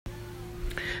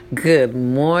Good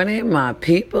morning, my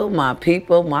people, my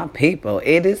people, my people.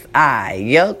 It is I,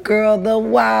 your girl, the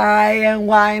why, and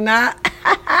why not?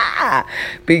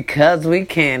 Because we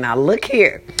can. Now, look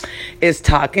here. It's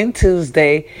Talking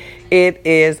Tuesday. It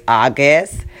is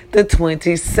August the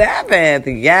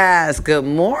 27th. Yes, good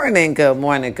morning, good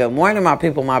morning, good morning, my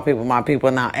people, my people, my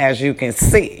people. Now, as you can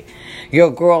see, your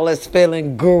girl is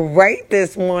feeling great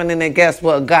this morning. And guess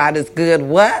what? God is good.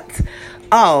 What?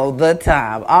 All the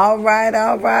time. All right,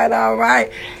 all right, all right.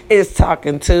 It's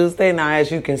Talking Tuesday. Now, as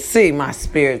you can see, my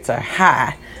spirits are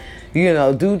high,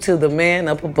 due to the man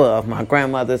up above. My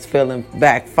grandmother's feeling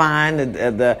back fine.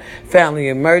 The family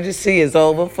emergency is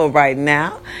over for right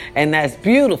now, and that's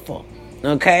beautiful.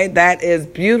 Okay, that is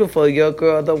beautiful. Your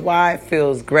girl, the wife,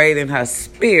 feels great in her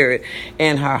spirit,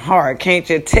 in her heart. Can't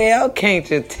you tell?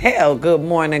 Can't you tell? Good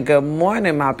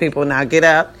morning, my people. Now, get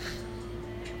up.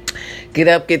 Get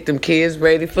up, get them kids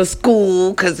ready for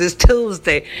school, because it's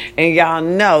Tuesday, and y'all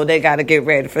know they got to get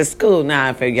ready for school.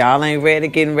 Now, if y'all ain't ready,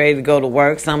 getting ready to go to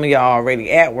work, some of y'all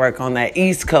already at work on that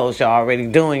East Coast, y'all already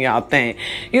doing y'all thing.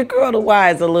 Your girl, the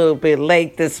why, is a little bit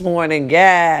late this morning.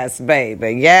 Yes,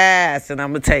 baby, yes, and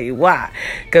I'm going to tell you why.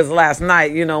 Because last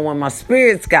night, when my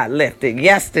spirits got lifted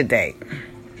yesterday,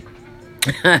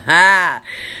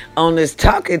 on this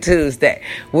Talking Tuesday,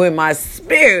 when my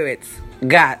spirits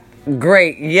got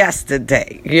great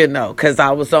yesterday, because I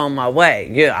was on my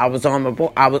way. Yeah, I was on my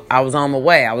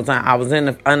way. I was in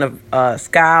the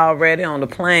sky already on the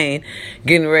plane,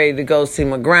 getting ready to go see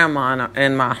my grandma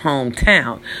in my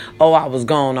hometown. Oh, I was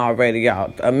gone already,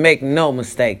 y'all. Make no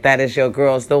mistake, that is your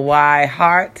girl's the why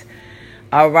heart.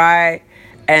 All right.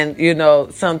 And,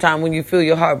 sometimes when you feel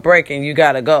your heart breaking, you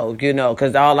got to go,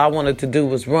 because all I wanted to do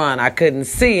was run. I couldn't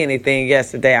see anything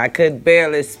yesterday. I could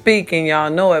barely speak, and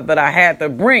y'all know it, but I had to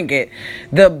bring it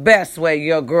the best way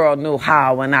your girl knew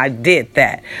how, and I did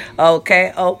that.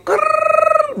 Okay? Oh,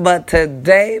 but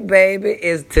today, baby,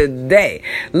 is today.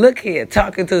 Look here,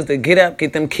 Talking Tuesday. Get up,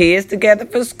 get them kids together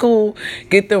for school,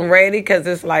 get them ready, because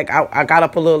it's like I got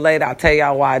up a little late. I'll tell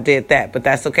y'all why I did that, but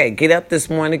that's okay. Get up this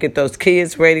morning, get those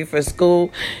kids ready for school,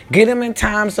 get them in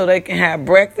time so they can have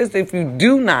breakfast. If you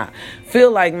do not feel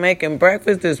like making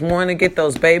breakfast this morning, get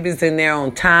those babies in there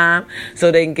on time so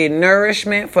they can get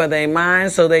nourishment for their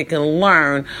minds, so they can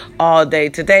learn all day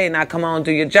today. Now, come on,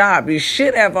 do your job. You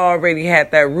should have already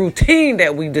had that routine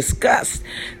that we discussed,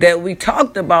 that we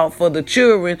talked about for the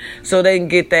children, so they can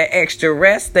get that extra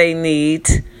rest they need,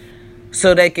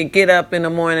 so they can get up in the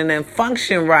morning and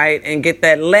function right and get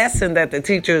that lesson that the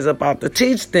teacher is about to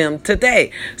teach them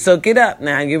today. So get up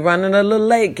now. You're running a little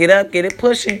late. Get up, get it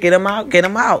pushing, get them out, get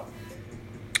them out.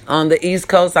 On the East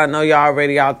Coast, I know y'all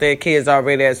already out there, kids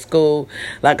already at school.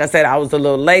 Like I said, I was a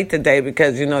little late today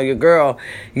because, your girl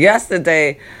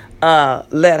yesterday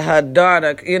let her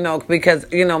daughter, because,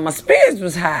 my spirits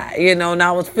was high, and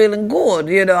I was feeling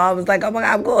good, I was like, oh my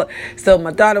God, I'm good. So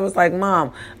my daughter was like,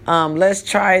 Mom, let's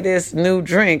try this new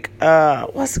drink.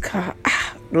 What's it called?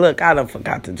 Look, I done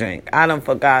forgot to drink. I done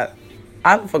forgot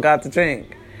to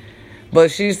drink. But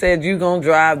she said, you going to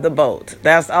drive the boat.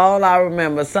 That's all I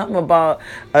remember. Something about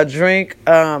a drink,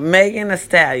 Megan Thee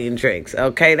Stallion drinks.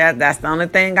 Okay, that's the only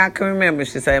thing I can remember.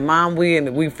 She said, Mom,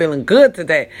 we feeling good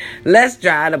today. Let's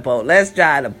drive the boat. Let's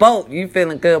drive the boat. You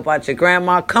feeling good about your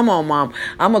grandma? Come on, Mom.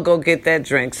 I'm going to go get that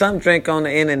drink. Some drink on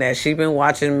the internet. She been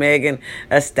watching Megan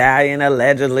Thee Stallion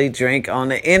allegedly drink on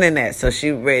the internet. So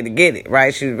she ready to get it,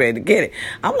 right? She was ready to get it.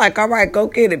 I'm like, all right, go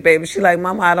get it, baby. She like,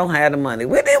 Mama, I don't have the money.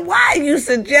 Well, then why are you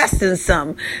suggesting something?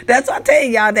 That's what I tell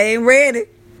y'all, they ain't ready.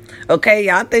 Okay,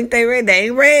 y'all think they ready? They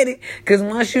ain't ready. Because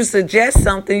once you suggest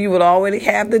something, you would already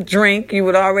have the drink. You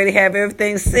would already have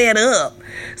everything set up.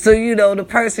 So, the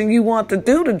person you want to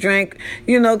do the drink,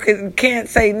 can't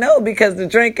say no because the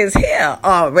drink is here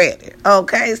already.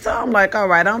 Okay, so I'm like, all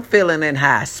right, I'm feeling in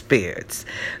high spirits.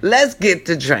 Let's get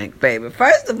the drink, baby.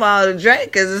 First of all, the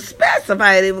drink is expensive.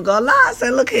 I ain't even gonna lie. I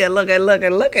said, look here, look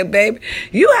at, baby.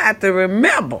 You have to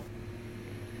remember,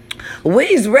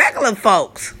 we's regular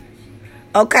folks.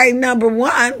 Okay, number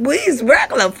one, we's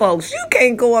regular folks. You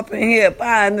can't go up in here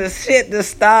buying the shit the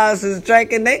stars is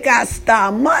drinking. They got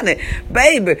star money.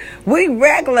 Baby, we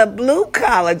regular blue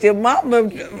collar. Your mama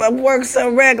works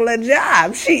a regular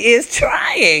job. She is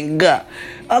trying.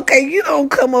 Okay, you don't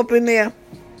come up in there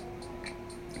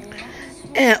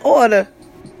and order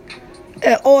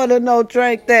no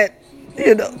drink that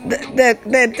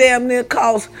that damn near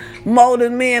costs more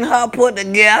than me and her put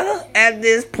together at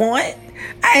this point.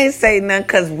 I ain't say nothing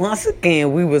because once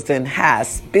again, we was in high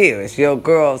spirits. Your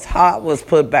girl's heart was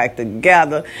put back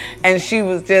together and she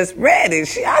was just ready.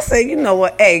 I said, you know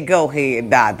what? Hey, go ahead,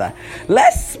 Dada.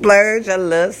 Let's splurge a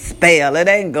little spell. It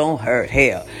ain't gonna hurt.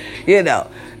 Hell,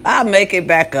 I'll make it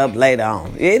back up later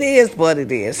on. It is what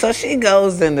it is. So she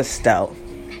goes in the store.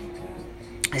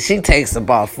 She takes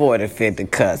about 40, 50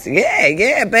 cuts.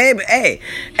 Yeah, baby.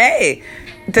 Hey.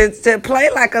 To play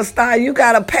like a star, you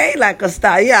gotta pay like a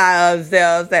star. Yeah, I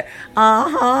understand.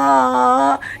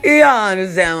 You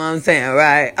understand what I'm saying,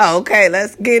 right? Okay,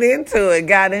 let's get into it.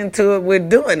 Got into it. We're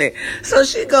doing it. So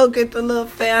she go get the little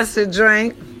fancy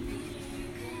drink.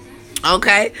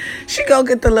 Okay, she go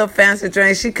get the little fancy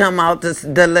drink. She come out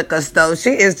the liquor store.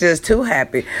 She is just too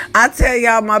happy. I tell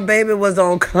y'all, my baby was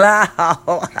on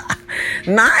cloud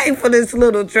 9 for this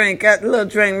little drink.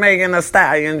 Megan Thee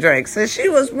Stallion drink. So she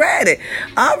was ready.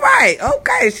 All right,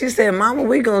 okay. She said, Mama,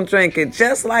 we gonna drink it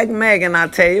just like Megan. I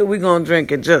tell you, we gonna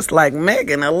drink it just like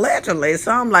Megan, allegedly.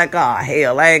 So I'm like, oh,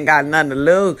 hell, I ain't got nothing to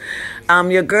lose.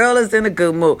 Your girl is in a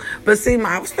good mood. But see,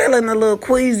 I was feeling a little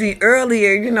queasy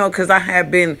earlier, because I had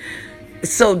been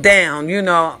so down,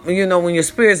 when your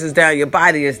spirits is down, your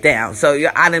body is down. So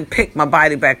I didn't pick my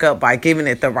body back up by giving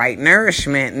it the right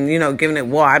nourishment and, giving it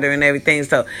water and everything.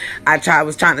 So I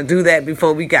was trying to do that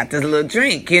before we got this little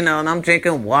drink, and I'm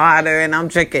drinking water and I'm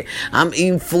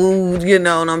eating food, what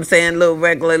I'm saying? Little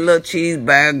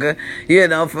cheeseburger,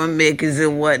 from Mickey's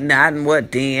and whatnot and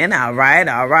what then. All right.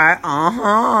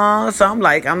 So I'm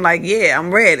like, yeah,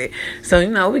 I'm ready. So,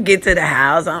 we get to the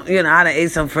house. I done ate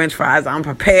some French fries. I'm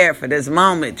prepared for this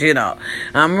moment,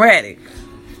 I'm ready.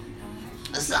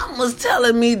 Something was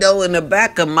telling me though in the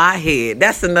back of my head.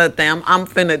 That's another thing.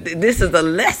 This is a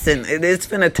lesson. It's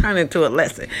finna turn into a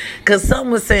lesson. Cause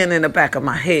something was saying in the back of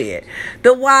my head,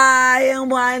 the why and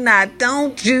why not?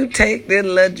 Don't you take this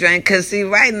little drink? Cause see,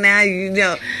 right now, you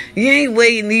ain't where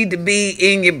you need to be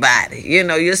in your body.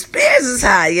 Your spirits is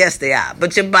high, yes they are,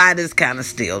 but your body's kind of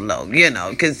still low.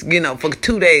 Cause for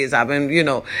 2 days I've been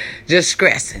just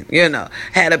stressing.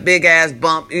 Had a big ass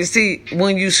bump. You see,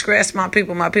 when you stress, my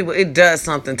people, it does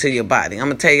something to your body. I'm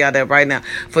gonna tell y'all that right now.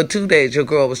 For 2 days, your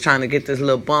girl was trying to get this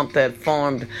little bump that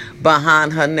formed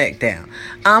behind her neck down.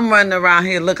 I'm running around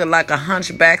here looking like a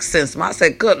hunchback since I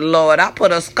said, good Lord, I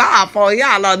put a scarf on.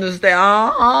 Y'all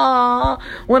understand?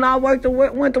 When I went to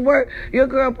work, your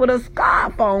girl put a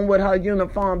scarf on with her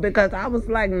uniform because I was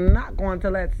like not going to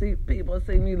let people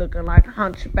see me looking like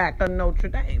hunchback of Notre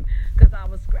Dame because I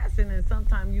was stressing, and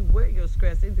sometimes you wear your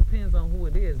stress. It depends on who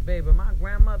it is, baby. My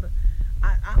grandmother,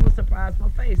 I was surprised my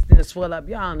face didn't swell up.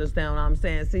 Y'all understand what I'm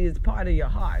saying? See, it's part of your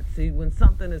heart. See, when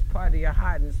something is part of your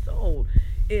heart and soul,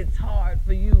 it's hard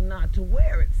for you not to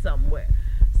wear it somewhere.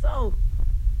 So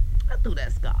I threw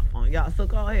that scarf on, y'all. So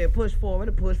go ahead, push forward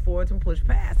and push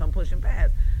past. I'm pushing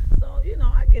past. So,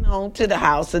 I get on to the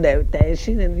house and everything.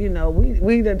 She didn't,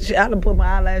 I done put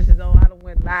my eyelashes on. I done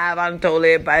went live. I done told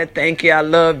everybody, thank you, I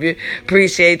love you,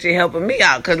 appreciate you helping me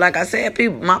out. Because like I said,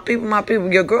 my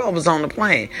people, your girl was on the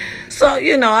plane. So,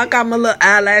 I got my little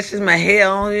eyelashes, my hair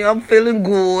on. I'm feeling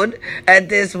good at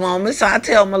this moment. So I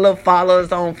tell my little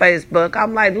followers on Facebook,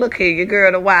 I'm like, look here, your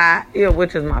girl, the Y,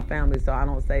 which is my family, so I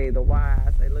don't say the Y.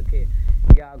 I say, look here,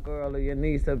 y'all girl or your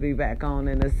niece will be back on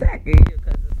in a second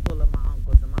because it's full of my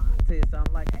uncles and my aunties. So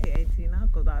I'm like, hey, 18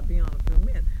 uncles, I'll be on in a few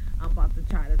minutes. I'm about to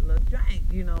try this little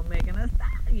drink, Megan Thee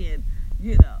Stallion,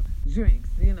 drinks,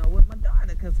 with my daughter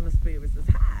because my spirits is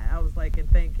high. I was like, and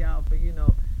thank y'all for,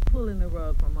 pulling the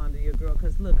rug from under your girl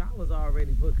because, look, I was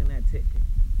already booking that ticket.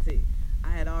 See,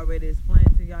 I had already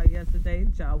explained to y'all yesterday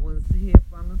that y'all wouldn't hear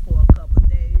from me for a couple of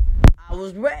days. I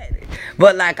was ready.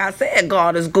 But like I said,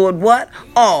 God is good what?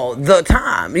 All the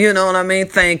time. You know what I mean?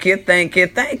 Thank you.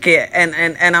 And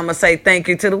I'm going to say thank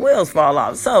you to the wheels fall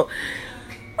off. So,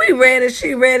 we ready.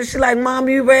 She ready. She like, Mom,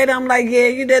 you ready? I'm like, yeah,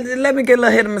 you did. Let me get a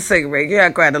little hit of my cigarette. Yeah, I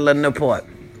grabbed a little Newport.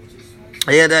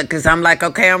 Yeah, because I'm like,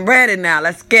 okay, I'm ready now.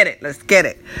 Let's get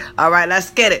it. All right, let's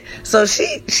get it. So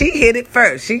she hit it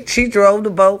first. She drove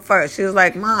the boat first. She was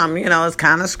like, Mom, it's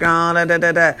kind of strong.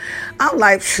 I'm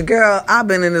like, girl, I've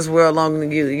been in this world longer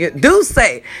than you. Do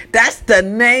say that's the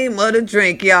name of the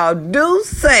drink, y'all. Do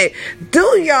say, do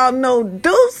y'all know?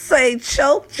 Do say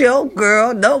choked your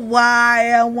girl. The why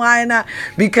and why not?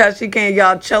 Because she can't.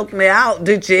 Y'all choke me out.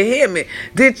 Did you hear me?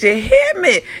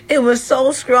 It was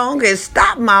so strong it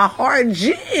stopped my heart.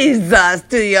 Jesus,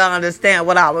 do you understand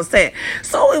what I was saying?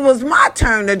 So it was my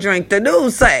turn to drink the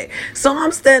Douce. So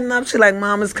I'm standing up. She's like,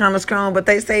 Mom, it's kind of strong, but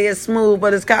they say it's smooth,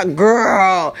 but it's got,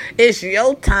 girl, it's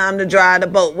your time to drive the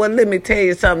boat. Well, let me tell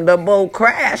you something. The boat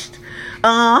crashed.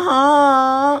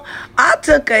 I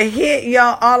took a hit,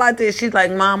 y'all. All I did, she's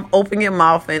like, Mom, open your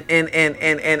mouth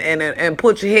and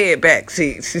put your head back.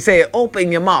 She said,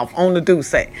 open your mouth on the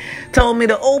Douce. Told me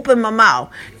to open my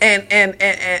mouth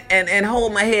and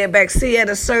hold my head back. See, at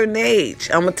a certain age,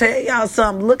 I'm gonna tell y'all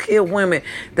something. Look here, women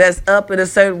that's up at a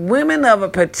certain women of a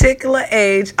particular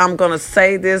age. I'm gonna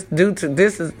say this due to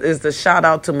this is the shout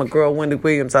out to my girl Wendy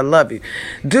Williams. I love you.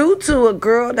 Due to a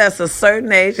girl that's a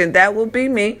certain age, and that will be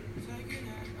me.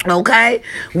 Okay,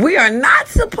 we are not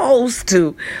supposed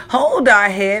to hold our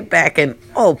head back and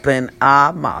open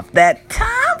our mouth. That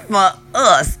time for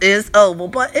us is over,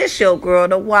 but it's your girl,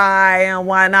 the why and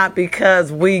why not,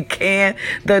 because we can.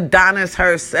 The Donna's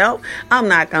herself. I'm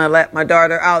not gonna let my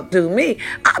daughter outdo me.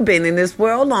 I've been in this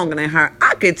world longer than her.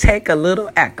 I could take a little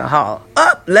alcohol.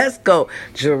 Up, let's go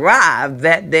drive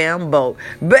that damn boat,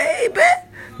 baby,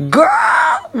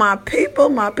 girl, my people,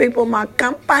 my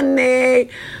company.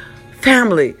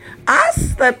 Family, I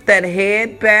slipped that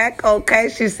head back, okay?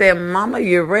 She said, Mama,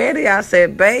 you ready? I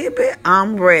said, baby,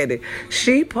 I'm ready.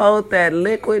 She poured that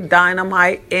liquid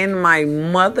dynamite in my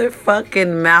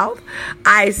motherfucking mouth.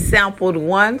 I sampled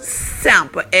one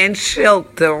sample and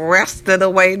choked the rest of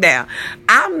the way down.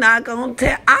 I'm not gonna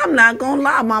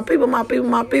lie, my people.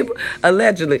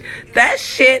 Allegedly, that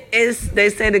shit they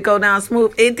said it go down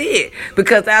smooth. It did.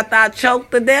 Because after I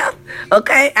choked to death,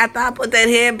 okay, after I put that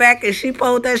head back and she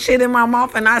poured that shit in my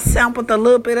mouth and I sampled a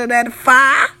little bit of that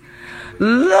fire,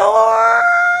 Lord,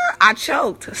 I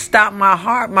choked. Stopped my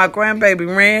heart. My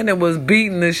grandbaby ran and was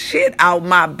beating the shit out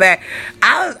my back.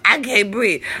 I can't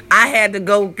breathe. I had to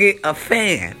go get a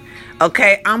fan.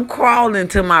 Okay, I'm crawling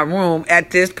to my room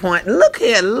at this point. Look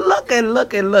here, look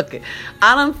it.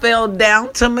 I done fell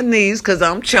down to my knees because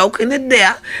I'm choking to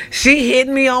death. She hit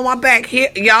me on my back.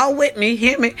 Here, y'all with me?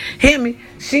 Hear me.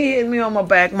 She hit me on my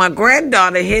back. My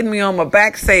granddaughter hit me on my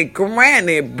back, say,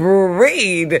 Granny,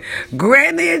 breathe.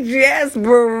 Granny, just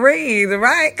breathe,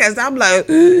 right? Because I'm like,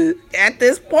 at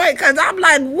this point, because I'm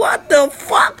like, what the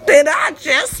fuck did I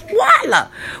just swallow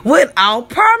without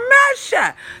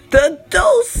permission? The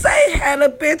Douce had a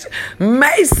bitch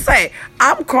may say,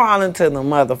 I'm crawling to the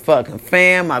motherfucking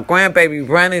fan. My grandbaby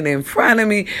running in front of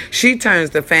me. She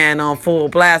turns the fan on full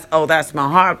blast. Oh, that's my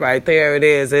heart right there. It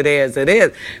is.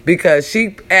 Because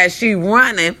as she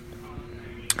running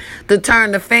to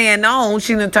turn the fan on,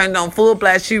 she done turned on full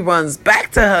blast. She runs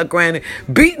back to her granny,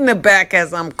 beating the back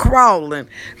as I'm crawling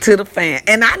to the fan.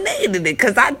 And I needed it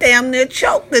because I damn near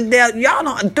choked to death. Y'all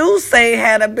don't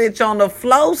had a bitch on the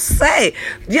floor. Say,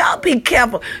 y'all be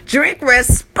careful. Drink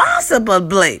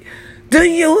responsibly. Do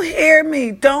you hear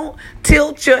me? Don't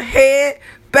tilt your head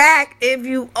back if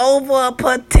you over a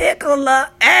particular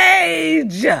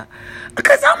age.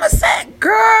 Because I'm going to say,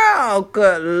 girl,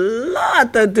 good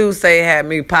Lord, the Douce had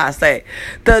me passe.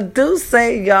 The Douce,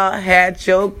 y'all, had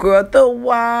your girl, the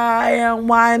why and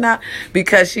why not?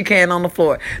 Because she can't on the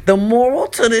floor. The moral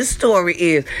to this story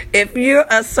is, if you're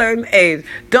a certain age,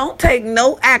 don't take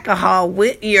no alcohol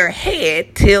with your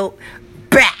head tilt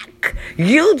back.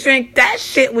 You drink that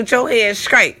shit with your head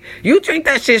straight.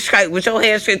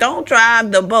 Don't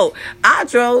drive the boat. I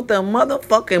drove the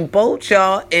motherfucking boat,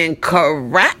 y'all, and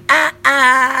crashed.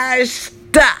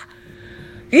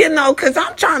 You know, because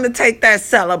I'm trying to take that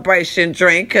celebration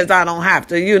drink because I don't have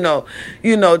to,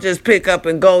 just pick up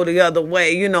and go the other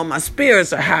way. You know, my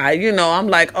spirits are high. You know, I'm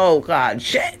like, oh, God,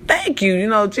 shit, thank you. You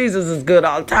know, Jesus is good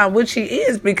all the time, which he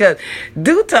is, because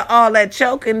due to all that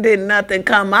choking, did nothing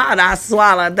come out. I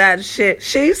swallowed that shit.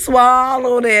 She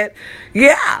swallowed it.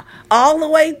 Yeah, all the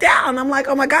way down. I'm like,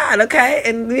 oh, my God, okay.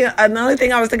 And another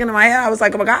thing I was thinking in my head, I was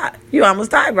like, oh, my God, you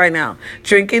almost died right now.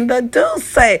 Drinking the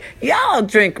Douce. Y'all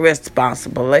drink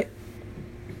responsibly.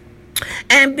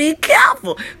 And be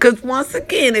careful, because once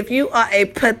again, if you are a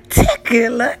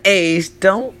particular age,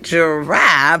 don't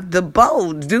drive the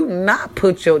boat. Do not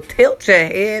tilt your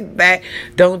head back.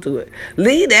 Don't do it.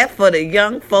 Leave that for the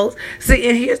young folks. See,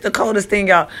 and here's the coldest thing,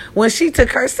 y'all. When she took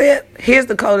her sip, here's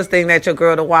the coldest thing that your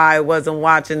girl, the Y, wasn't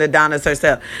watching the Donna's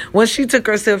herself. When she took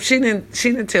her sip, she didn't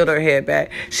tilt her head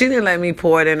back. She didn't let me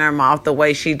pour it in her mouth the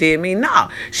way she did me. No,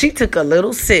 she took a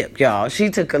little sip, y'all. She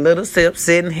took a little sip,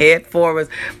 sitting head forwards.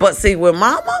 But see, with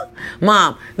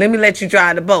Mom, let me let you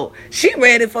drive the boat. She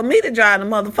ready for me to drive the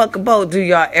motherfucking boat. Do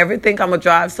y'all ever think I'm going to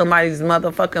drive somebody's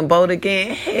motherfucking boat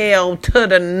again? Hell to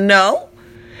the no.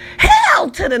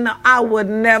 I would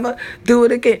never do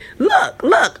it again.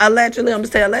 Look, allegedly, I'm going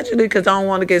to say allegedly because I don't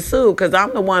want to get sued, because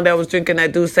I'm the one that was drinking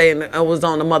that Douce and it was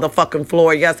on the motherfucking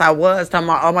floor. Yes, I was. Talking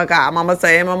about, oh my God, Mama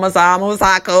say,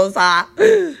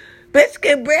 Bitch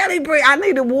can barely breathe. I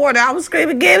needed water. I was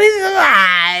screaming, give me some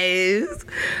ice.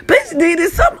 Bitch needed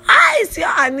some ice,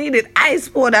 y'all. I needed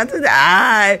ice water.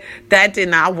 That did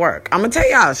not work. I'm going to tell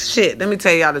y'all shit. Let me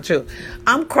tell y'all the truth.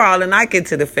 I'm crawling. I get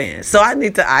to the fan. So I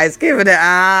need the ice. Give her the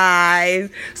ice.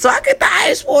 So I get the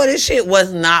ice water. Shit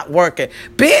was not working.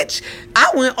 Bitch,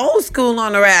 I went old school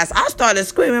on her ass. I started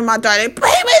screaming at my daughter,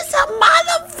 bring me some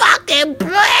motherfucking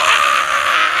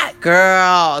bread.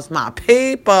 Girls, my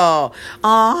people.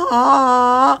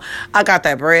 I got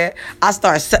that bread. I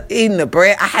started eating the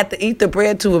bread. I had to eat the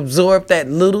bread to absorb that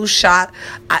little shot.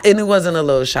 And it wasn't a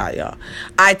little shot, y'all.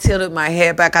 I tilted my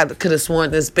head back. I could have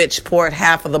sworn this bitch poured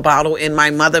half of the bottle in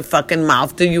my motherfucking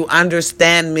mouth. Do you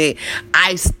understand me?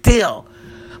 I still...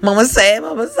 Mama say,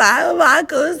 my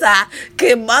goose, I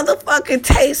can motherfucking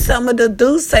taste some of the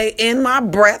Douce in my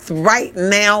breath right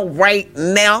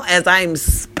now, as I'm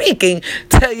speaking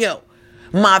to you.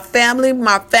 My family,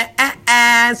 my fat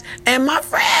ass, and my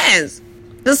friends.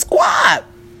 The squad.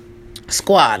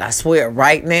 Squad, I swear,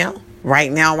 right now,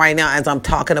 as I'm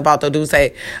talking about the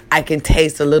Douce, I can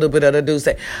taste a little bit of the Douce.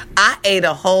 I ate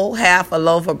a whole half a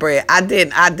loaf of bread. I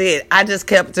did. I just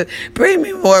kept bring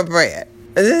me more bread.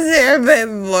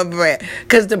 More bread.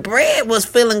 Because the bread was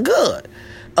feeling good.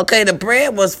 Okay, the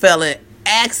bread was feeling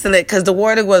excellent because the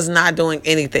water was not doing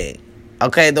anything.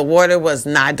 Okay, the water was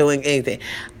not doing anything.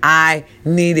 I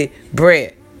needed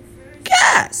bread.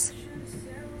 Yes.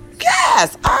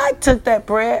 I took that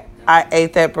bread. I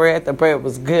ate that bread. The bread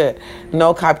was good.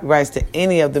 No copyrights to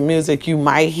any of the music you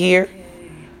might hear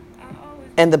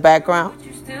in the background.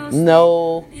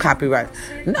 No copyright.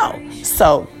 No.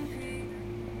 So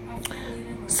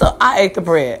I ate the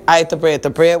bread. The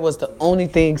bread was the only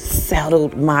thing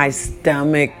settled my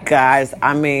stomach, guys.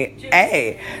 I mean,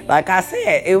 hey, like I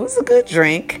said, it was a good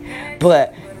drink,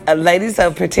 but ladies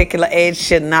of a particular age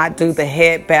should not do the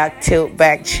head back, tilt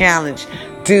back challenge.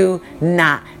 Do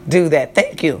not do that.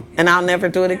 Thank you. And I'll never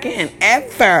do it again.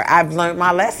 Ever. I've learned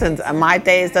my lessons. My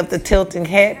days of the tilting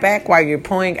head back while you're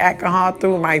pouring alcohol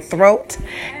through my throat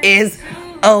is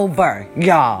over,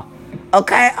 y'all.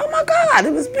 Okay? Oh, my God.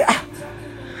 It was...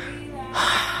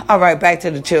 All right, back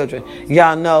to the children.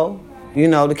 Y'all know,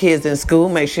 the kids in school,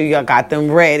 make sure y'all got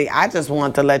them ready. I just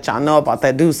want to let y'all know about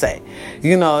that Douce.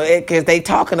 Because they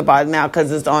talking about it now because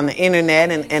it's on the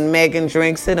internet and Megan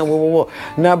drinks it. And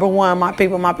Number one, my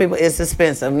people, it's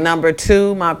expensive. Number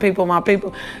two, my people,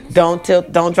 don't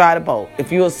drive the boat.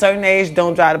 If you're a certain age,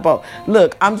 don't drive the boat.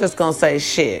 Look, I'm just going to say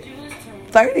shit.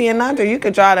 30 and under, you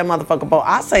could drive that motherfucking boat.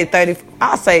 I say 30.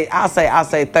 I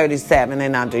say 37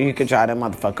 and under. You could drive that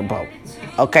motherfucking boat.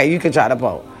 Okay, you could drive the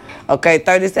boat. Okay,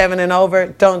 37 and over,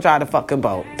 don't drive the fucking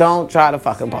boat. Don't drive the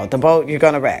fucking boat. The boat, you're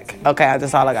gonna wreck. Okay,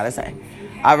 that's all I gotta say.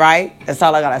 All right, that's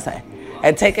all I gotta say.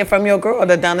 And take it from your girl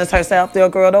that done this herself. Your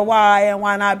girl to why and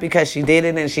why not? Because she did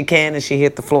it and she can and she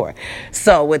hit the floor.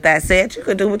 So with that said, you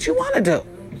could do what you want to do.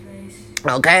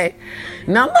 Okay,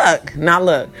 now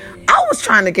look. I was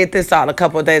trying to get this out a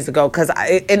couple of days ago because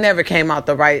it never came out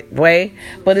the right way,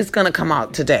 but it's going to come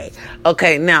out today.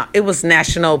 Okay, now, it was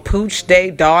National Pooch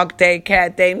Day, Dog Day,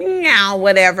 Cat Day, meow,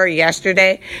 whatever,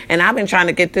 yesterday. And I've been trying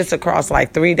to get this across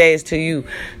like 3 days to you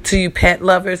pet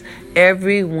lovers.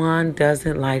 Everyone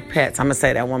doesn't like pets. I'm going to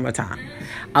say that one more time.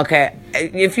 Okay,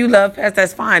 if you love pets,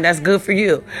 that's fine. That's good for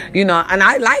you. And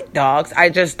I like dogs. I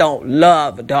just don't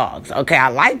love dogs. Okay, I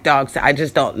like dogs. I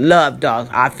just don't love dogs.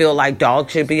 I feel like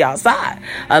dogs should be outside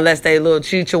unless they a little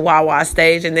chihuahua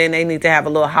stage and then they need to have a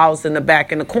little house in the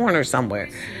back in the corner somewhere.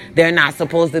 They're not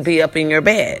supposed to be up in your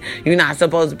bed. You're not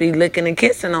supposed to be licking and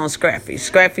kissing on Scruffy.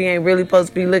 Scruffy ain't really supposed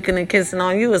to be licking and kissing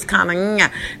on you. It's kind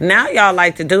of, now y'all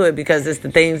like to do it because it's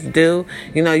the things to do.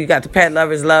 You got the pet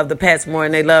lovers love the pets more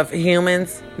than they love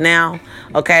humans now.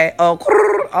 Okay.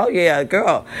 Oh yeah,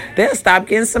 girl. They'll stop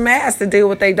getting some ass to deal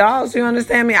with their dogs. You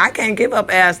understand me? I can't give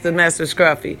up ass to mess with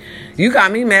Scruffy. You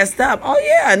got me messed up. Oh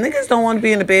yeah, niggas don't want to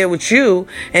be in the bed with you,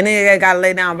 and then they gotta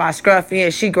lay down by Scruffy,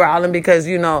 and she growling because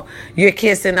you're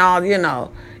kissing all.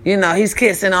 He's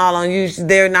kissing all on you.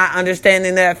 They're not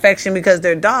understanding their affection because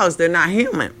they're dogs. They're not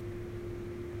human.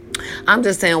 I'm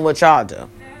just saying what y'all do.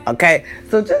 Okay,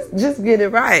 so just get it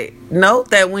right.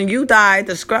 Note that when you die,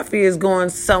 the Scruffy is going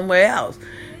somewhere else.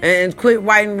 And quit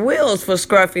writing wills for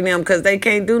Scruffy them because they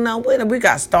can't do nothing with them. We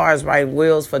got stars writing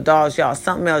wills for dogs, y'all.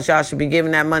 Something else, y'all should be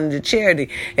giving that money to charity.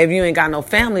 If you ain't got no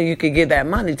family, you could give that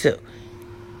money to.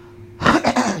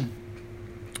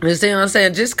 You see what I'm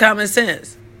saying? Just common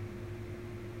sense.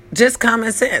 Just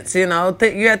common sense, you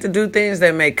have to do things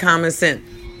that make common sense.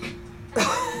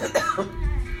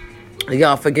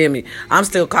 Y'all forgive me. I'm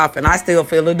still coughing. I still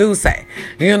feel a deuce.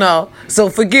 So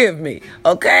forgive me.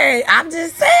 Okay? I'm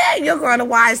just saying, your girl,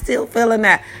 why still feeling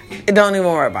that. Don't even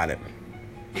worry about it.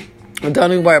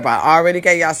 Don't even worry about it. I already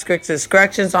gave y'all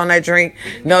instructions on that drink.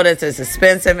 Know that it's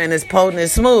expensive and it's potent and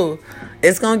smooth.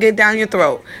 It's going to get down your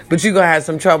throat. But you're going to have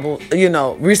some trouble,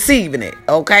 receiving it.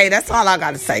 Okay? That's all I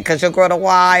got to say. Because your girl,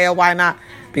 why or why not?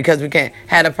 Because we can't.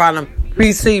 Had a problem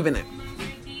receiving it.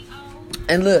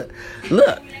 And look.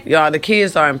 Y'all, the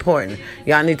kids are important.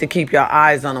 Y'all need to keep your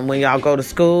eyes on them. When y'all go to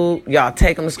school, y'all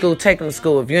take them to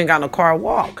school. If you ain't got no car,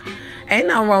 walk. Ain't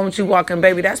nothing wrong with you walking,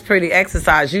 baby. That's pretty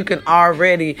exercise. You can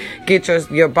already get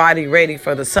your body ready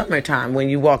for the summertime when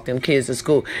you walk them kids to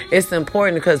school. It's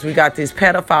important because we got these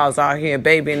pedophiles out here,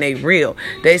 baby, and they real.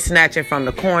 They snatching from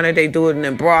the corner. They do it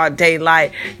in broad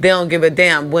daylight. They don't give a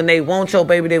damn. When they want your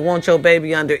baby, they want your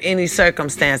baby under any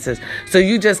circumstances. So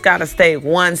you just got to stay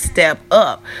one step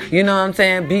up. You know what I'm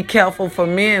saying? Be careful for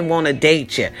men want to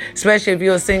date you, especially if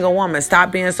you're a single woman.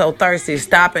 Stop being so thirsty.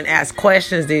 Stop and ask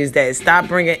questions these days. Stop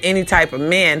bringing any type of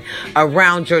men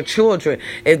around your children.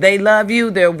 If they love you,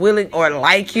 they're willing, or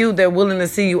like you, they're willing to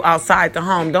see you outside the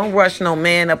home. Don't rush no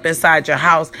man up inside your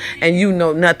house and you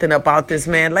know nothing about this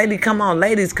man. Ladies, come on,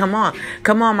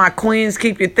 my queens,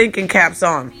 keep your thinking caps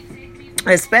on.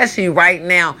 Especially right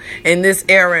now in this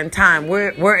era and time.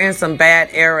 We're in some bad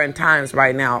era and times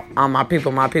right now. My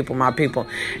people.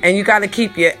 And you got to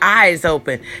keep your eyes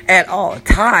open at all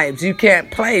times. You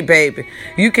can't play, baby.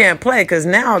 You can't play because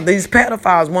now these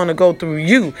pedophiles want to go through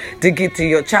you to get to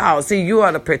your child. See, you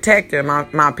are the protector,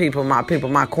 my people, my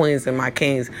queens and my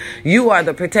kings. You are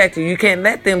the protector. You can't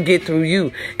let them get through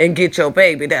you and get your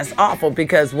baby. That's awful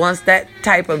because once that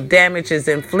type of damage is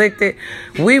inflicted,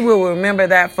 we will remember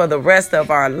that for the rest of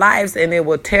our lives, and it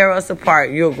will tear us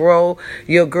apart. Your girl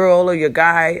or your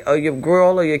guy, or your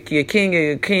girl or your king or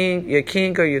your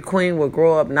king or your queen will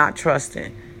grow up not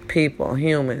trusting people,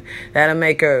 human. That'll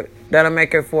make her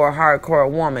for a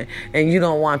hardcore woman, and you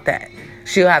don't want that.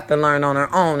 She'll have to learn on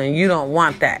her own, and you don't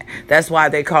want that. That's why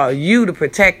they call you the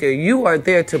protector. You are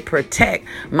there to protect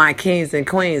my kings and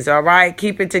queens, all right?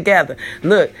 Keep it together.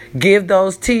 Look, give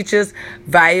those teachers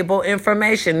valuable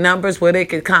information, numbers where they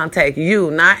can contact you,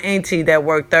 not auntie that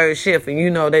work third shift, and you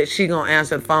know that she going to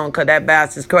answer the phone because that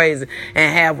bastard's crazy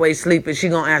and halfway sleeping. She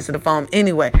going to answer the phone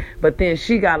anyway, but then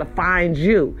she got to find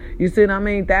you. You see what I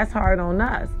mean? That's hard on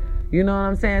us. You know what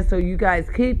I'm saying? So you guys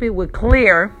keep it with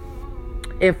clear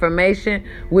information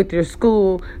with your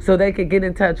school so they could get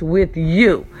in touch with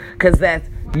you because that's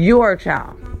your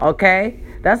child. Okay?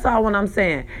 That's all what I'm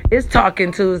saying. It's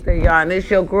Talking Tuesday, y'all, and it's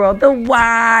your girl, the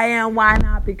why and why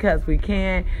not, because we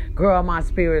can. Girl, my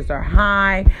spirits are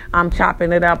high. I'm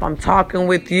chopping it up. I'm talking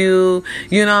with you.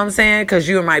 You know what I'm saying? Because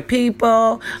you're my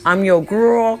people. I'm your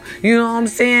girl. You know what I'm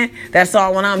saying? That's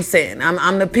all what I'm saying.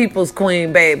 I'm the people's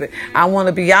queen, baby. I want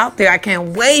to be out there. I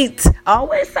can't wait. I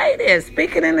always say this.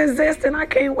 Speaking in existence, I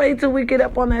can't wait till we get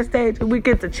up on that stage and we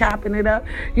get to chopping it up.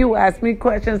 You ask me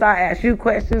questions. I ask you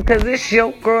questions because it's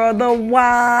your girl, the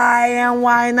why and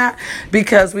why not,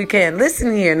 because we can.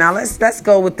 Listen here now, let's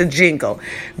go with the jingle.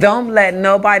 Don't let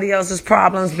nobody else's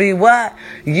problems be what?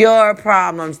 Your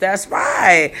problems. That's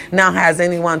right. Now, has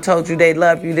anyone told you they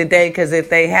love you today? Because if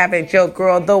they haven't, your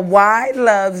girl, the why,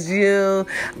 loves you.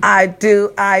 I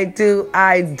do.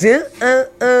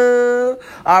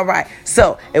 All right,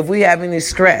 so if we have any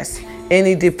stress,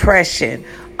 any depression,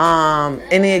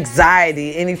 any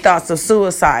anxiety, any thoughts of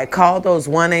suicide, call those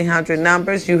 1-800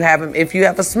 numbers. You have them. If you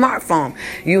have a smartphone,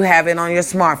 you have it on your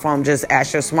smartphone. Just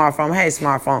ask your smartphone, hey,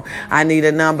 smartphone, I need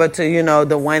a number to,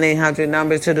 the 1-800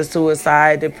 number to the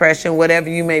suicide, depression,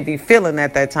 whatever you may be feeling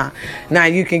at that time. Now,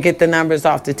 you can get the numbers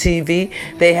off the TV.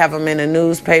 They have them in the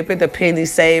newspaper, the Penny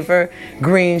Saver,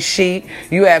 Green Sheet.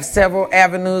 You have several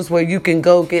avenues where you can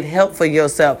go get help for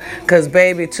yourself. Because,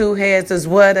 baby, two heads is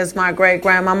what, as my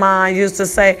great-grandmama used to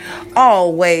say,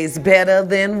 always better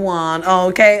than one.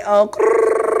 Okay? Oh,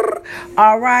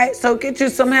 all right? So get you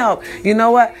some help. You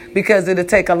know what? Because it'll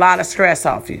take a lot of stress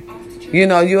off you.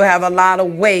 You have a lot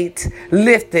of weight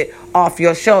lifted off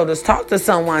your shoulders. Talk to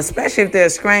someone, especially if they're a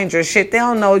stranger. Shit, they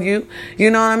don't know you.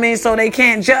 You know what I mean? So they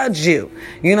can't judge you.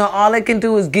 All they can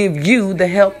do is give you the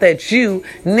help that you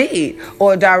need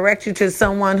or direct you to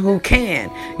someone who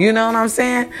can. You know what I'm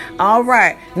saying? All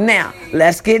right. Now,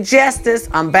 let's get justice.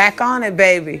 I'm back on it,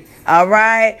 baby. All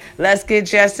right. Let's get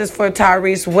justice for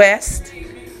Tyrese West.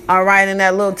 All right, in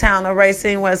that little town of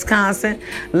Racine, Wisconsin.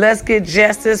 Let's get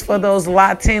justice for those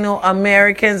Latino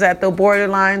Americans at the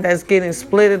borderline that's getting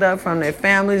splitted up from their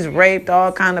families, raped,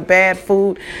 all kind of bad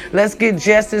food. Let's get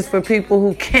justice for people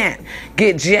who can't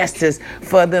get justice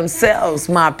for themselves.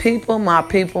 My people, my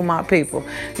people, my people.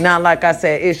 Now, like I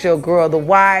said, it's your girl, The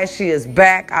Why. She is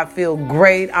back. I feel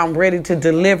great. I'm ready to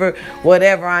deliver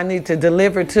whatever I need to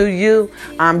deliver to you.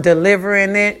 I'm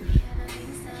delivering it.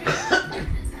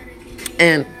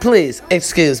 And please,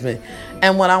 excuse me.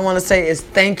 And what I want to say is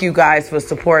thank you guys for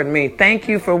supporting me. Thank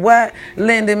you for what?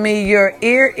 Lending me your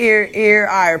ear.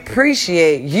 I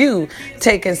appreciate you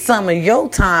taking some of your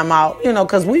time out,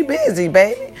 because we busy,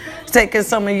 baby. Taking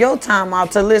some of your time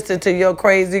out to listen to your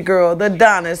crazy girl, the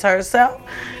Donis herself.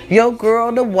 Your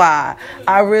girl, The Why.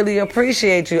 I really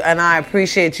appreciate you, and I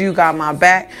appreciate you got my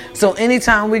back. So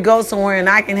anytime we go somewhere and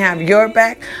I can have your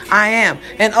back, I am.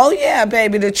 And oh yeah,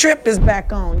 baby, the trip is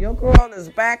back on. Your girl is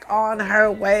back on her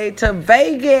way to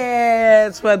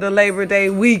Vegas for the Labor Day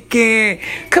weekend.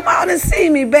 Come on and see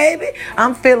me, baby.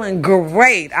 I'm feeling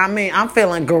great. I'm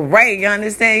feeling great. You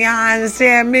understand? Y'all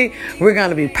understand me? We're going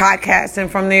to be podcasting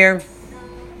from there.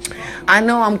 I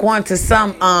know I'm going to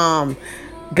some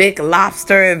big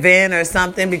lobster event or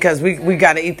something because we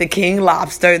got to eat the king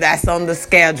lobster. That's on the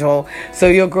schedule. So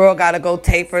your girl got to go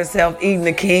tape herself eating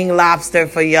the king lobster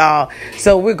for y'all.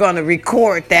 So we're going to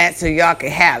record that so y'all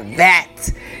can have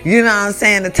that, you know what I'm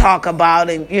saying, to talk about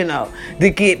and, to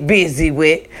get busy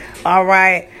with. All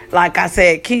right. Like I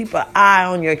said, keep an eye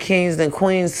on your kings and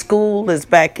queens. School is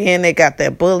back in. They got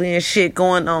that bullying shit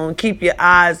going on. Keep your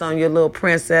eyes on your little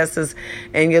princesses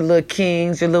and your little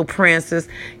kings, your little princes.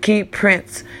 Keep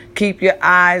your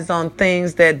eyes on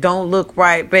things that don't look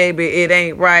right, baby. It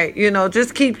ain't right.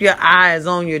 Just keep your eyes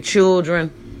on your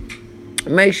children.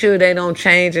 Make sure they don't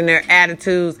change in their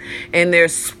attitudes and their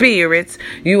spirits.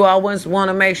 You always want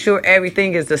to make sure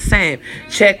everything is the same.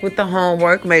 Check with the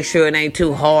homework. Make sure it ain't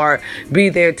too hard. Be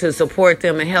there to support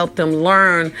them and help them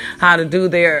learn how to do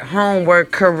their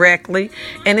homework correctly.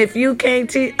 And if you can't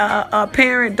teach a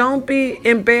parent, don't be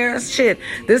embarrassed. Shit,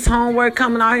 this homework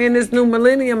coming out here in this new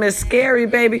millennium is scary,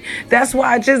 baby. That's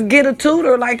why I just get a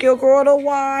tutor like your girl, The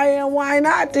Why and Why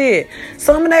Not did.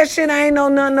 Some of that shit I ain't know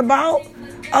nothing about.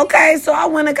 Okay, so I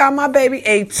went and got my baby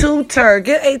a tutor.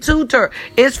 Get a tutor.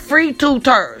 It's free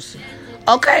tutors.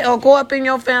 Okay, or go up in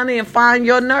your family and find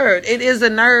your nerd. It is a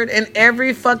nerd in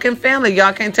every fucking family.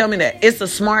 Y'all can't tell me that. It's a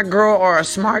smart girl or a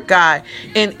smart guy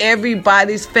in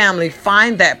everybody's family.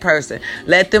 Find that person.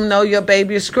 Let them know your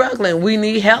baby is struggling. We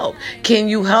need help. Can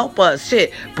you help us?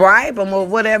 Shit, bribe them or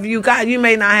whatever you got. You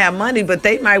may not have money, but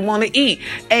they might want to eat.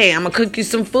 Hey, I'm going to cook you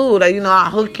some food. Or,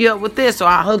 I'll hook you up with this or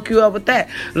I'll hook you up with that.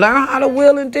 Learn how to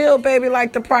wheel and deal, baby,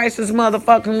 like the price is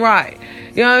motherfucking right.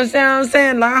 You understand what I'm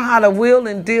saying? Learn how to wheel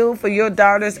and deal for your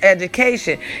daughter's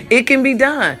education. It can be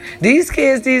done. These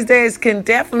kids these days can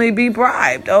definitely be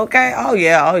bribed, okay? Oh,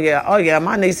 yeah.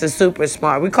 My niece is super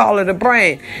smart. We call her the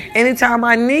brain. Anytime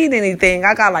I need anything,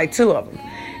 I got like 2 of them.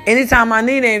 Anytime I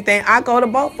need anything, I go to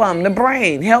both of them. The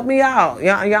brain, help me out.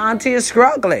 Your auntie is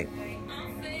struggling.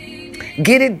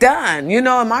 Get it done.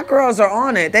 And my girls are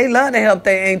on it. They love to help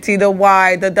their auntie, The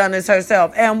Why, the Donis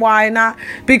herself. And why not?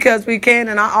 Because we can.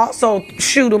 And I also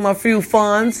shoot them a few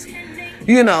funds,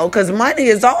 because money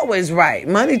is always right.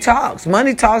 Money talks.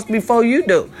 Money talks before you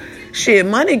do. Shit,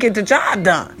 money get the job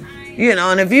done.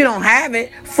 And if you don't have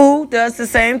it, food does the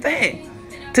same thing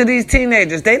to these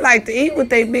teenagers. They like to eat with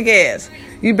their big ass.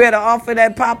 You better offer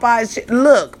that Popeye shit.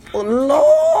 Look, Lord,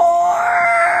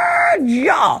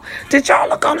 y'all. Did y'all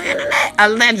look on the internet?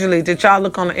 Allegedly, did y'all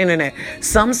look on the internet?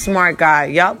 Some smart guy.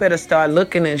 Y'all better start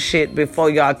looking at shit before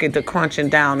y'all get to crunching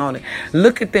down on it.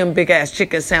 Look at them big ass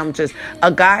chicken sandwiches.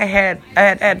 A guy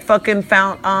had fucking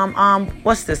found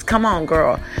what's this? Come on,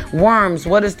 girl. Worms.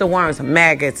 What is the worms?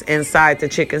 Maggots inside the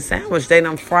chicken sandwich. They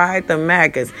done fried the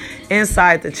maggots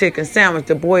inside the chicken sandwich.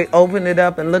 The boy opened it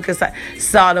up and looked inside.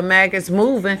 Saw the maggots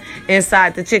moving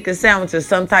inside the chicken sandwich.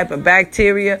 Some type of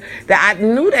bacteria that I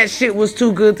knew that shit was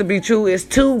too good to be true. It's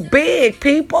too big,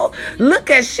 people. Look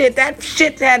at shit. That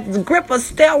shit had the grip of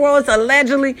steroids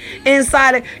allegedly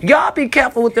inside it. Y'all be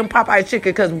careful with them Popeye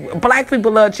chicken because black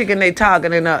people love chicken. They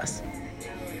targeting us.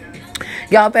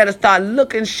 Y'all better start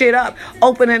looking shit up,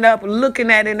 opening up,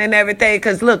 looking at it and everything.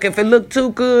 Because look, if it look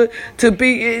too good to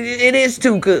be, it is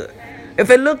too good. If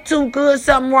it look too good,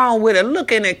 something wrong with it.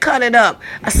 Look in it, cut it up,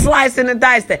 slice and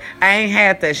dice it. I ain't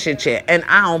had that shit yet, and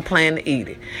I don't plan to eat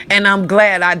it. And I'm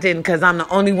glad I didn't, because I'm the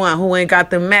only one who ain't got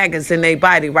the maggots in their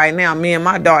body right now. Me and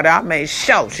my daughter, I made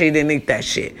sure she didn't eat that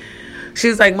shit.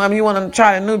 She's like, Mom, you want to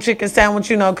try a new chicken sandwich,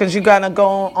 because you got to go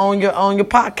on your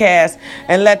podcast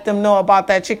and let them know about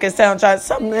that chicken sandwich.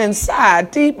 Something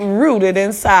inside, deep rooted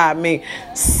inside me,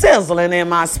 sizzling in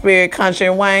my spirit, Country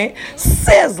Wayne,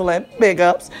 sizzling, big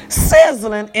ups,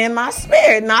 sizzling in my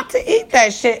spirit not to eat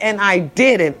that shit. And I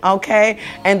didn't, okay?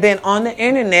 And then on the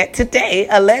internet today,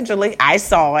 allegedly, I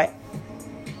saw it.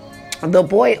 The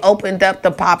boy opened up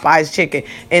the Popeyes chicken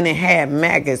and it had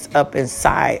maggots up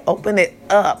inside. Open it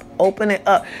up.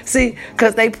 See,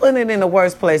 because they put it in the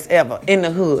worst place ever, in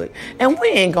the hood. And we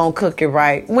ain't going to cook it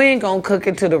right. We ain't going to cook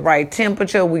it to the right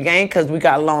temperature. We ain't, because we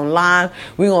got long lines.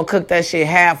 We going to cook that shit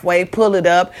halfway, pull it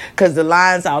up, because the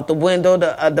line's out the window,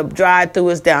 the drive-through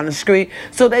is down the street.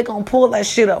 So they going to pull that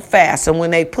shit up fast. And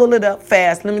when they pull it up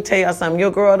fast, let me tell y'all something.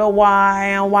 Your girl, the why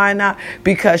and why not?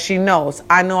 Because she knows.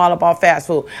 I know all about fast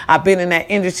food. I've been in that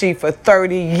industry for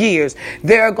 30 years.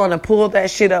 They're going to pull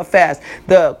that shit up fast.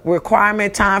 The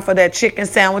requirement time for that chicken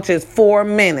sandwich is 4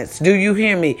 minutes. Do you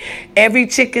hear me? Every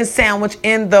chicken sandwich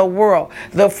in the world,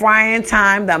 the frying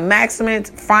time, the maximum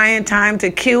frying time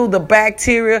to kill the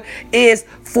bacteria is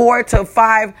 4 to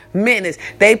 5 minutes.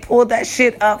 They pull that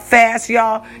shit up fast,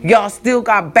 y'all. Y'all still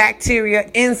got bacteria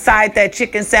inside that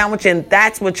chicken sandwich, and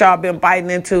that's what y'all been biting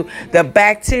into, the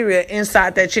bacteria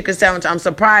inside that chicken sandwich. I'm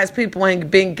surprised people ain't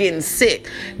been getting sick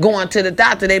going to the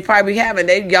doctor. They probably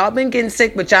haven't. Y'all been getting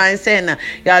sick, but y'all ain't saying that.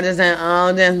 Y'all just saying,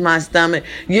 oh, that's my stomach.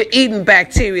 You're eating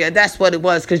bacteria. That's what it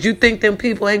was. Because you think them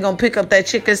people ain't going to pick up that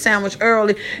chicken sandwich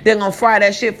early. They're going to fry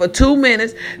that shit for 2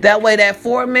 minutes. That way, that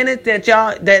 4 minutes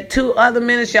that 2 other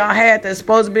minutes y'all had that's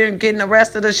supposed to be getting the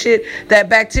rest of the shit that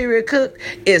bacteria cooked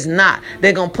is not.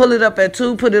 They're going to pull it up at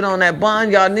 2, put it on that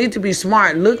bun. Y'all need to be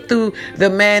smart. Look through the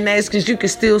mayonnaise because you can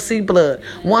still see blood.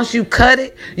 Once you cut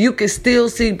it, you can still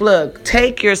see blood.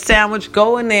 Take your sandwich,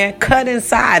 go in there, cut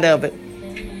inside of it.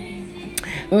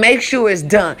 Make sure it's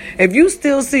done. If you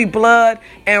still see blood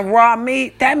and raw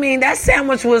meat, that means that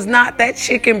sandwich was not, that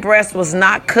chicken breast was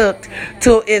not cooked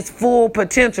to its full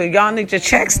potential. Y'all need to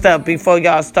check stuff before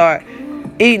y'all start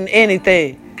eating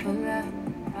anything.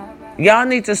 Y'all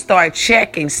need to start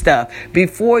checking stuff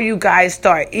before you guys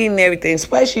start eating everything,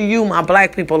 especially you, my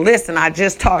black people. Listen, I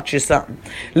just taught you something.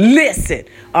 Listen,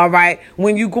 all right?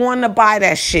 When you going to buy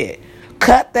that shit,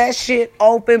 cut that shit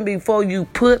open before you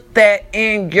put that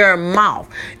in your mouth.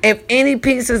 If any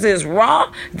pieces is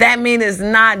raw, that means it's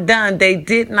not done. They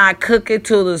did not cook it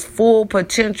to its full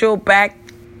potential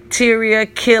bacteria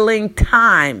killing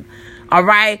time. All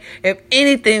right? If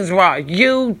anything's raw,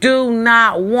 you do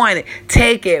not want it.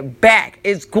 Take it back.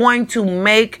 It's going to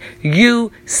make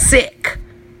you sick.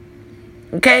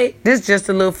 Okay? This is just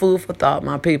a little food for thought,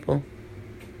 my people.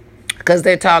 Because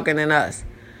they're talking to us.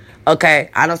 Okay,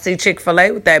 I don't see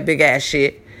Chick-fil-A with that big ass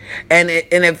shit. And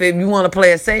if you want to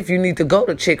play it safe, you need to go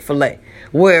to Chick-fil-A,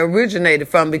 where it originated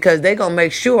from, because they're going to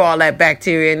make sure all that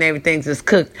bacteria and everything is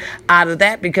cooked out of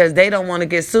that, because they don't want to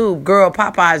get sued. Girl,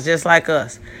 Popeyes just like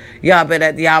us. Y'all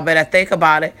better think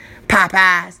about it.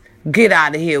 Popeyes, get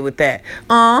out of here with that.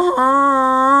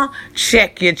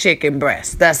 Check your chicken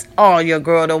breast. That's all your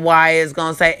girl the why is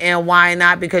going to say. And why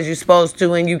not? Because you're supposed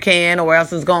to and you can, or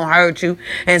else it's going to hurt you.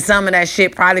 And some of that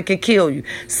shit probably could kill you.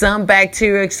 Some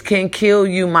bacteria can kill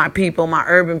you, my people, my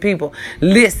urban people.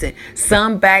 Listen,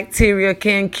 some bacteria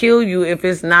can kill you if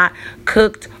it's not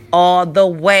cooked all the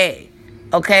way.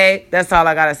 Okay? That's all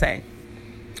I got to say.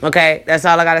 Okay, that's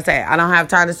all I got to say. I don't have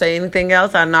time to say anything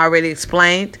else. I already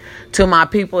explained to my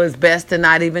people it's best to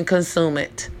not even consume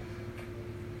it.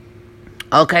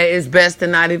 Okay, it's best to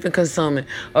not even consume it.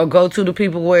 Or go to the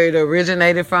people where it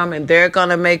originated from, and they're going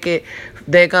to make it,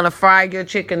 they're going to fry your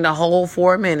chicken the whole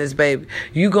 4 minutes, baby.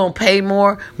 You're going to pay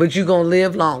more, but you're going to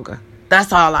live longer.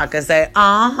 That's all I can say.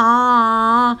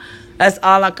 That's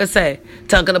all I could say.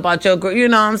 Talking about your girl, you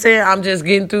know what I'm saying? I'm just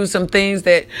getting through some things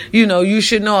that, you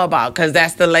should know about, because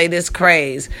that's the latest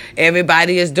craze.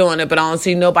 Everybody is doing it, but I don't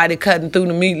see nobody cutting through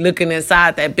the meat, looking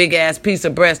inside that big-ass piece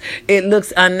of breast. It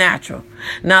looks unnatural.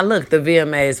 Now, look, the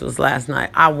VMAs was last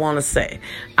night. I want to say,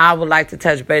 I would like to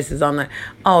touch bases on that.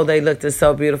 Oh, they looked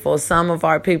so beautiful. Some of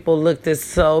our people looked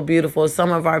so beautiful.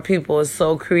 Some of our people are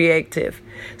so creative.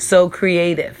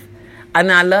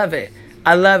 And I love it.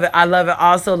 I love it.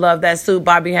 Also love that suit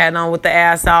Bobby had on with the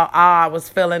ass out. Oh, I was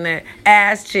feeling it.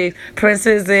 Ass cheeks.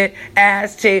 Princess it.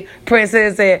 Ass cheek.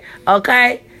 Princess it.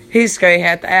 Okay? He straight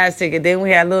had the ass cheek. And then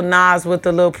we had little Nas with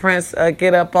the little Prince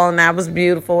get up on. That was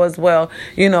beautiful as well.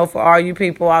 For all you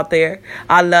people out there.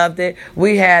 I loved it.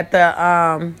 We had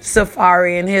the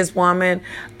Safari and his woman.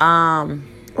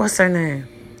 What's her name?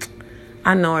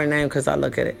 I know her name because I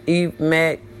look at it. Eve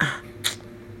Meg.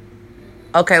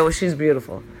 Okay, well, she's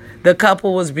beautiful. The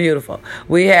couple was beautiful.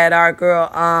 We had our girl,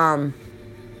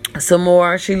 Some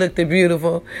more, she looked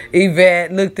beautiful.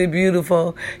 Yvette looked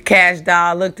beautiful. Cash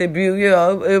Doll looked beautiful. You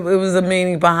know, it was a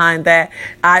meaning behind that.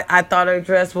 I thought her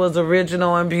dress was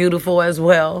original and beautiful as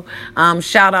well.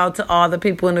 Shout out to all the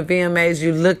people in the VMAs.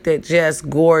 You looked at just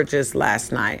gorgeous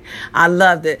last night. I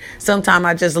loved it. Sometimes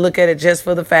I just look at it just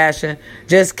for the fashion.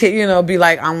 Just, you know, be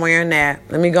like, I'm wearing that.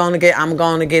 I'm going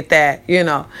to get that. You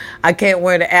know, I can't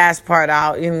wear the ass part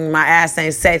out. You know, my ass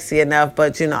ain't sexy enough,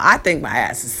 but, you know, I think my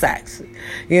ass is sexy.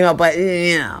 You know, but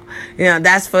you know,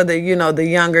 that's for the, you know, the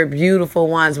younger, beautiful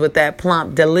ones with that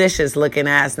plump, delicious looking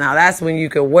ass. Now that's when you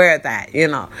can wear that, you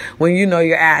know, when you know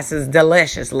your ass is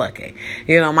delicious looking.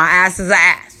 You know, my ass is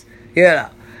ass, you know.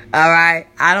 All right.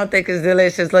 I don't think it's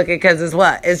delicious looking because it's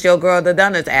what? It's your girl that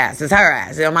done its ass. It's her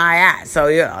ass. It's my ass. So,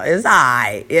 you know, it's all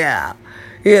right. Yeah.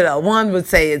 You know, one would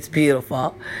say it's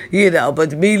beautiful, you know,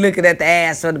 but me looking at the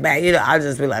ass on the back, you know, I'll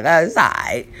just be like, oh, it's all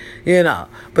right, you know.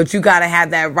 But you got to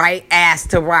have that right ass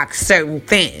to rock certain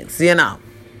things, you know.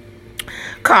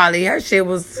 Carly, her shit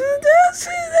was,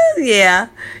 yeah,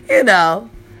 you know.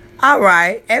 All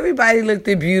right. Everybody looked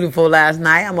beautiful last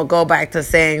night. I'm going to go back to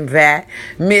saying that.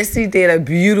 Missy did a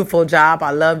beautiful job. I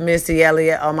love Missy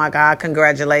Elliott. Oh, my God.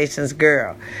 Congratulations,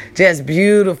 girl. Just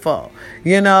beautiful.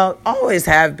 You know, always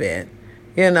have been.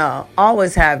 You know,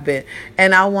 always have been.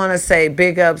 And I want to say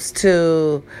big ups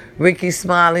to Ricky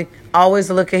Smiley.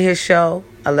 Always look at his show,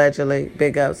 allegedly.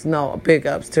 Big ups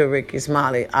to Ricky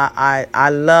Smiley. I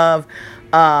love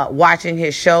watching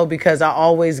his show because I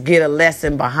always get a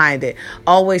lesson behind it.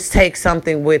 Always take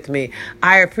something with me.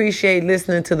 I appreciate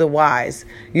listening to the wise.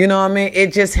 You know what I mean?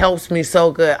 It just helps me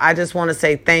so good. I just want to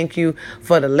say thank you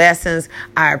for the lessons.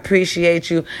 I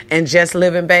appreciate you. And Just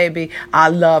Living Baby, I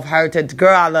love her.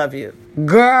 Girl, I love you.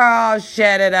 Girl,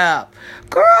 shut it up.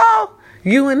 Girl,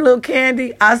 you and Lil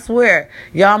Candy, I swear,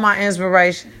 y'all my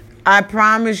inspiration. I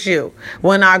promise you,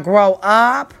 when I grow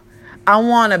up, I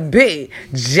want to be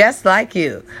just like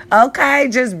you. Okay?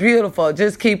 Just beautiful.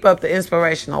 Just keep up the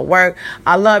inspirational work.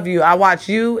 I love you. I watch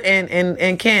you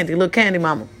and Candy, Lil Candy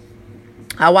Mama.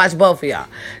 I watch both of y'all.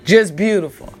 Just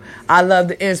beautiful. I love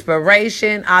the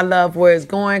inspiration. I love where it's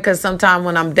going because sometimes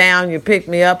when I'm down, you pick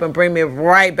me up and bring me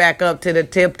right back up to the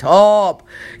tip top.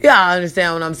 Yeah, I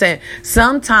understand what I'm saying.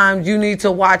 Sometimes you need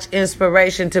to watch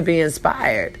inspiration to be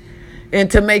inspired and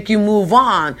to make you move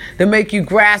on, to make you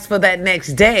grasp for that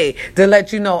next day, to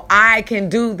let you know I can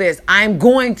do this. I'm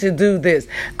going to do this.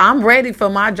 I'm ready for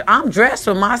I'm dressed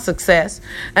for my success.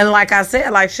 And like I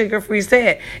said, like Sugar Free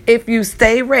said, if you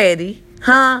stay ready,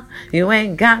 you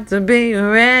ain't got to be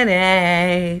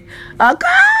ready. Okay?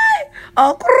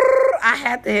 Oh, I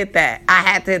had to hit that.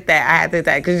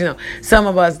 Because, you know, some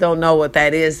of us don't know what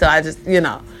that is. So I just, you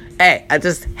know, hey, I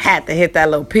just had to hit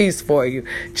that little piece for you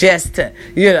just to,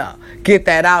 you know, get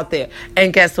that out there.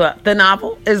 And guess what? The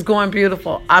novel is going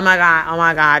beautiful. Oh my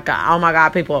God,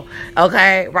 people.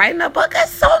 Okay? Writing a book is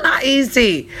so not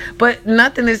easy. But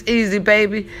nothing is easy,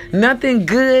 baby. Nothing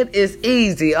good is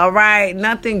easy. All right?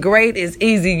 Nothing great is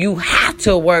easy. You have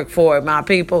to work for it, my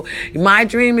people. My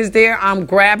dream is there. I'm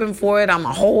grabbing for it. I'm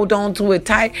going to hold on to it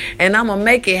tight. And I'm going to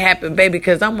make it happen, baby,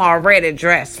 because I'm already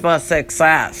dressed for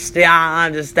success. Y'all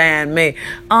understand me?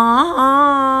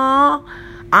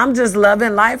 I'm just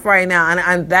loving life right now.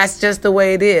 And that's just the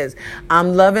way it is.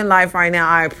 I'm loving life right now.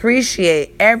 I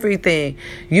appreciate everything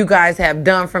you guys have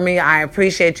done for me. I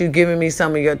appreciate you giving me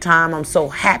some of your time. I'm so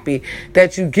happy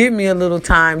that you give me a little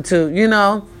time to, you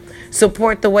know,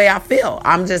 support the way I feel.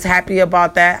 I'm just happy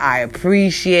about that. I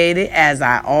appreciate it, as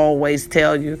I always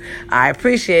tell you. I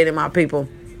appreciate it, my people.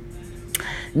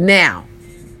 Now,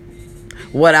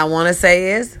 what I want to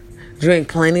say is, drink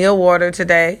plenty of water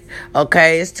today.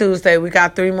 Okay, it's Tuesday. We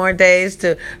got 3 more days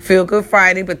to Feel Good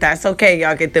Friday, but that's okay.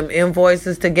 Y'all get them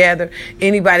invoices together.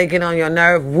 Anybody get on your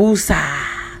nerve,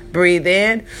 woosah. Breathe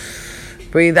in,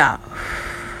 breathe out.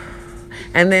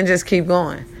 And then just keep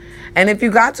going. And if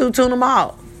you got to, tune them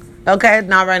out. Okay,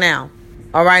 not right now.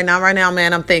 All right, not right now,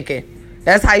 man, I'm thinking.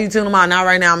 That's how you tune them out. Not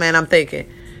right now, man, I'm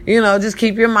thinking. You know, just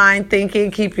keep your mind thinking.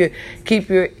 Keep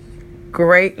your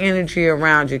great energy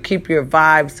around you. Keep your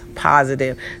vibes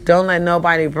positive. Don't let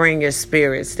nobody bring your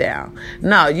spirits down.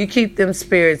 No, you keep them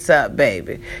spirits up,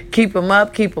 baby. Keep them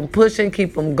up, keep them pushing,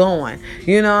 keep them going.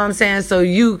 You know what I'm saying? So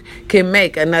you can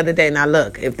make another day. Now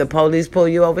look, if the police pull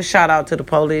you over, shout out to the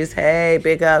police. Hey,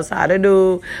 big ups, how to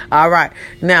do? All right.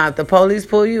 Now, if the police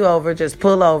pull you over, just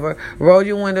pull over, roll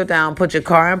your window down, put your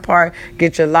car in park,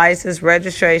 get your license,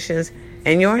 registrations,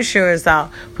 and your insurance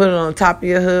out, put it on top of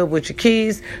your hood with your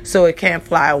keys so it can't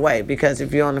fly away. Because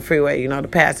if you're on the freeway, you know, the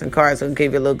passing cars will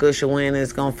give you a little gush of wind and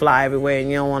it's going to fly everywhere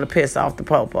and you don't want to piss off the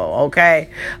popo, okay?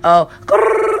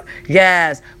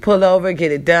 Yes, pull over,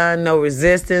 get it done, no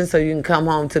resistance, so you can come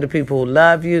home to the people who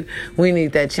love you. We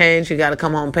need that change. You got to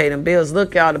come home and pay them bills.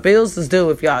 Look, y'all, the bills is due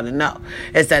if y'all to know.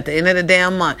 It's at the end of the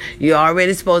damn month. You're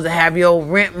already supposed to have your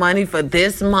rent money for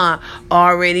this month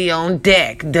already on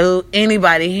deck. Do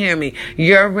anybody hear me?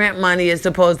 Your rent money is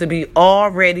supposed to be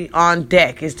already on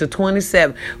deck. It's the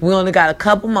 27th. We only got a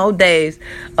couple more days,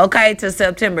 okay, to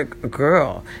September.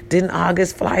 Girl, didn't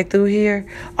August fly through here?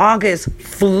 August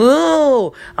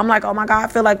flew. I'm like, oh my God, I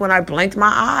feel like when I blinked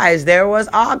my eyes, there was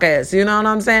August. You know what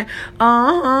I'm saying?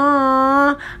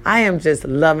 I am just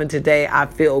loving today. I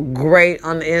feel great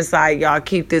on the inside. Y'all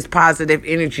keep this positive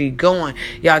energy going.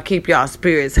 Y'all keep y'all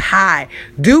spirits high.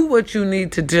 Do what you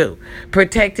need to do.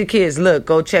 Protect the kids. Look,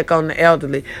 go check on the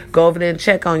elderly. Go over there and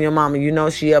check on your mama. You know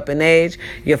she up in age.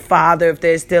 Your father, if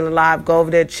they're still alive, go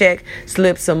over there, check.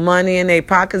 Slip some money in their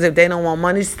pockets. If they don't want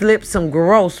money, slip some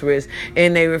groceries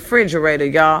in their refrigerator,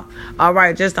 y'all. All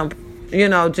right, just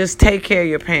take care of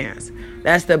your parents.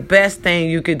 That's the best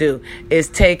thing you could do, is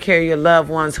take care of your loved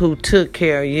ones who took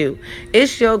care of you.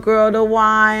 It's your girl, the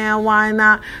why and why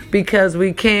not? Because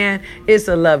we can. It's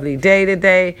a lovely day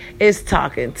today. It's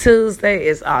Talking Tuesday.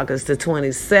 It's August the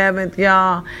 27th,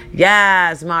 y'all.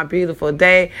 Yes, my beautiful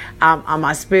day.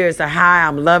 My spirits are high.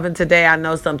 I'm loving today. I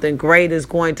know something great is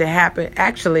going to happen.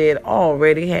 Actually, it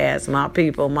already has, my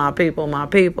people, my people, my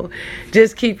people.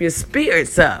 Just keep your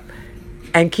spirits up.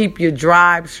 And keep your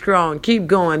drive strong. Keep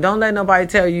going. Don't let nobody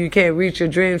tell you can't reach your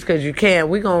dreams, because you can.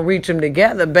 We're going to reach them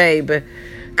together, baby.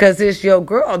 Because it's your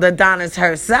girl, the Adonis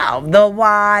herself. The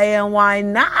why and why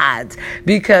not?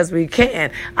 Because we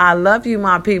can. I love you,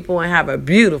 my people, and have a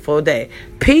beautiful day.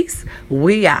 Peace.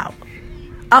 We out.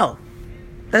 Oh.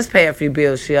 Let's pay a few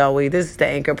bills, shall we? This is the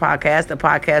Anchor Podcast, the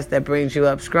podcast that brings you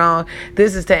up strong.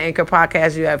 This is the Anchor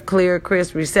Podcast. You have clear,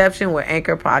 crisp reception with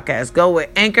Anchor Podcast. Go with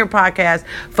Anchor Podcast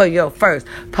for your first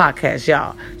podcast,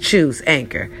 y'all. Choose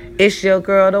Anchor. It's your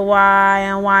girl, the why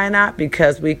and why not?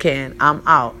 Because we can. I'm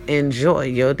out. Enjoy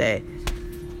your day.